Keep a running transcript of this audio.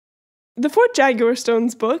The fourth Jaguar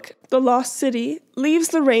Stones book, The Lost City, leaves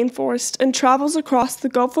the rainforest and travels across the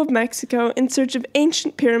Gulf of Mexico in search of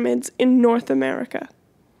ancient pyramids in North America.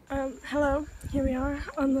 Hello, here we are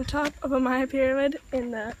on the top of a Maya pyramid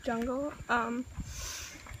in the jungle,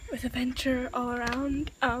 with adventure all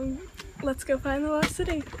around. Let's go find the Lost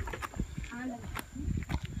City.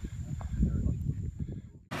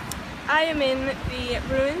 I am in the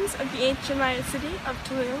ruins of the ancient Maya city of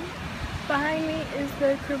Tulum. Behind me is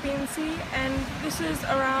the Caribbean Sea, and this is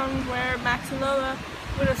around where Max and Lola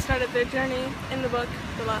would have started their journey in the book,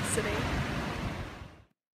 The Lost City.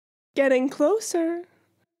 Getting closer.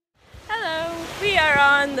 Hello, we are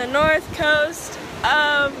on the north coast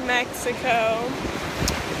of Mexico.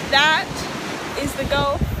 That is the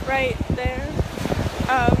Gulf right there.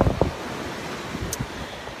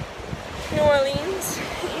 New Orleans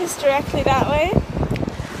is directly that way.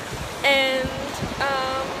 And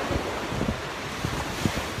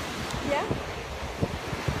yeah,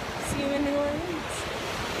 see you in New Orleans.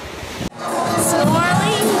 New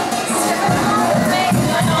Orleans.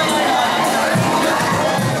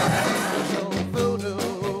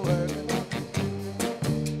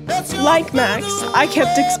 Like Max, I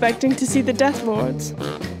kept expecting to see the Death Lords.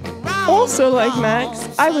 Also like Max,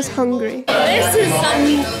 I was hungry. This is some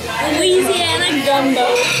Louisiana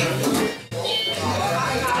gumbo.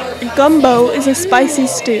 Gumbo is a spicy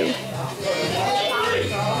stew.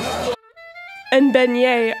 And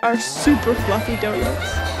beignets are super fluffy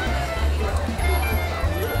donuts.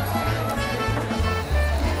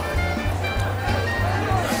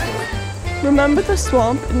 Remember the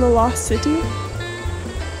swamp in the Lost City?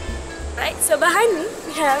 Right, so behind me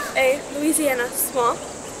we have a Louisiana swamp.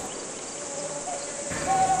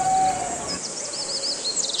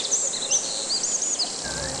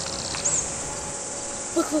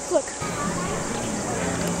 Look, look, look.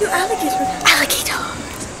 Two alligators. Alligators!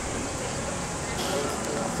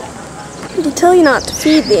 They tell you not to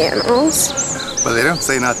feed the animals. Well, they don't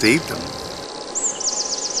say not to eat them.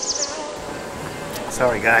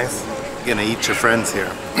 Sorry, guys. You're gonna eat your friends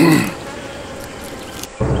here.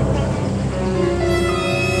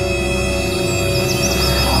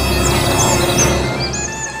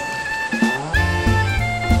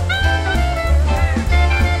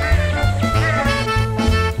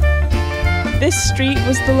 This street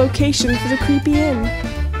was the location for the creepy inn.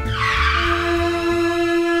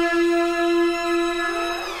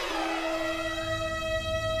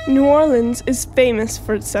 New Orleans is famous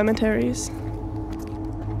for its cemeteries.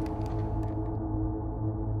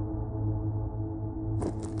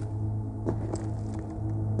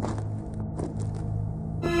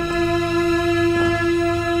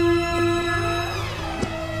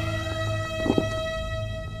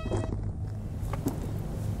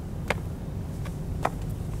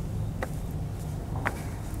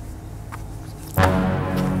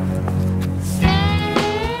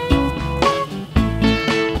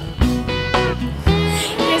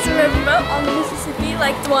 On the Mississippi,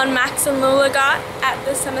 like the one Max and Lola got at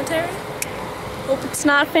the cemetery. Hope it's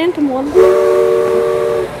not a phantom one.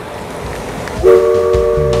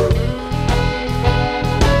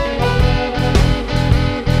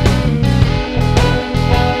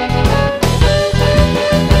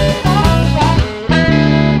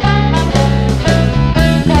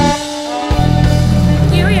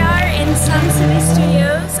 Here we are in Sun City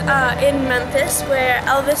Studios in Memphis, where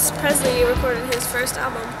Elvis Presley recorded his first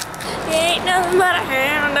album. You ain't nothing but a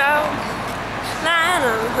hound dog.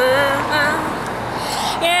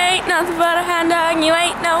 You ain't nothing but a hound dog. You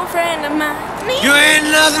ain't no friend of mine. You ain't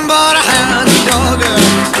nothing but a hound dog.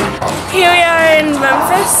 Here we are in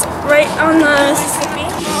Memphis, right on the Mississippi.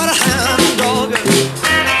 But a hound dog,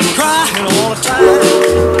 crying all the time.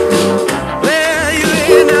 Well, you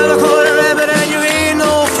ain't never caught a rabbit and you ain't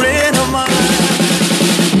no friend of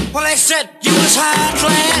mine. Well, they said you was high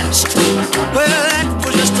class. Well, that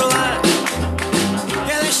was just a lie.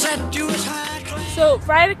 So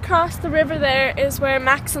right across the river there is where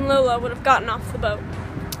Max and Lola would have gotten off the boat,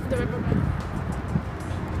 the riverbed.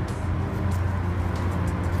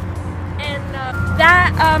 And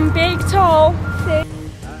that big tall thing,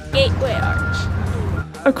 Gateway Arch.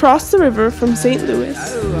 Across the river from St. Louis.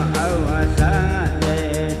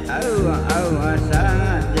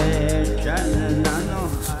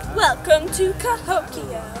 Welcome to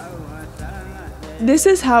Cahokia. This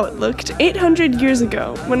is how it looked 800 years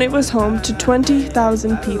ago when it was home to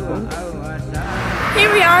 20,000 people.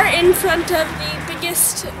 Here we are in front of the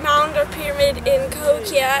biggest mound or pyramid in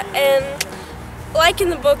Cahokia, and like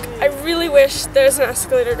in the book, I really wish there's an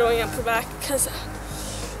escalator going up the back because a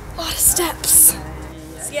lot of steps.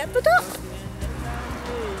 See at the top.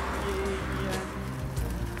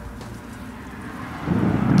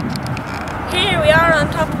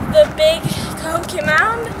 on top of the big Cahokia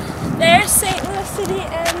Mound. There's St. Louis City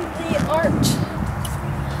and the Arch.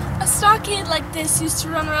 A stockade like this used to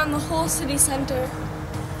run around the whole city center.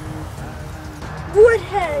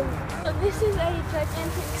 Woodhead! So this is a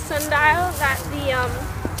gigantic sundial that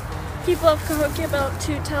the people of Cahokia built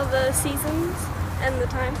to tell the seasons and the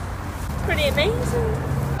time. Pretty amazing.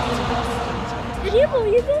 Did you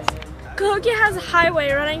believe this? Cahokia has a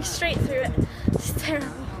highway running straight through it. It's terrible.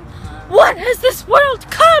 What has this world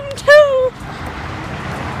come to?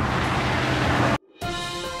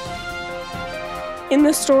 In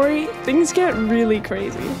the story, things get really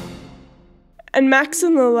crazy. And Max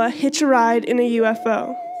and Lola hitch a ride in a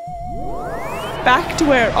UFO. Back to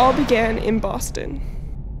where it all began in Boston.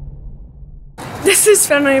 This is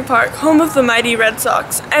Fenway Park, home of the mighty Red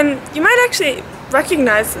Sox, and you might actually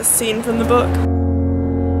recognize this scene from the book.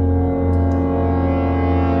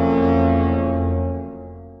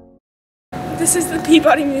 This is the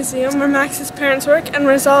Peabody Museum, where Max's parents work and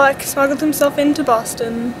where Zolek smuggled himself into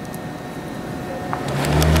Boston.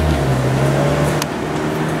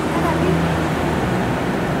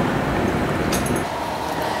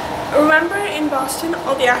 Remember, in Boston,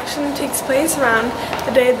 all the action takes place around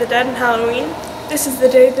the Day of the Dead and Halloween. This is the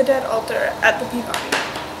Day of the Dead altar at the Peabody.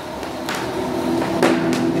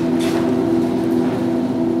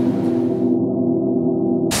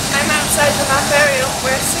 I'm outside the map area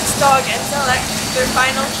where Six Dog and Zolek do their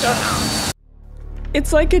final showdown.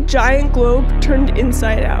 It's like a giant globe turned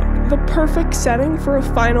inside out, the perfect setting for a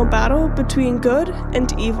final battle between good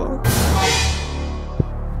and evil.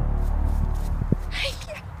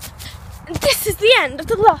 This is the end of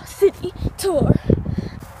the Lost City tour.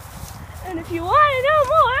 And if you want to know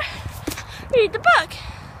more, read the book.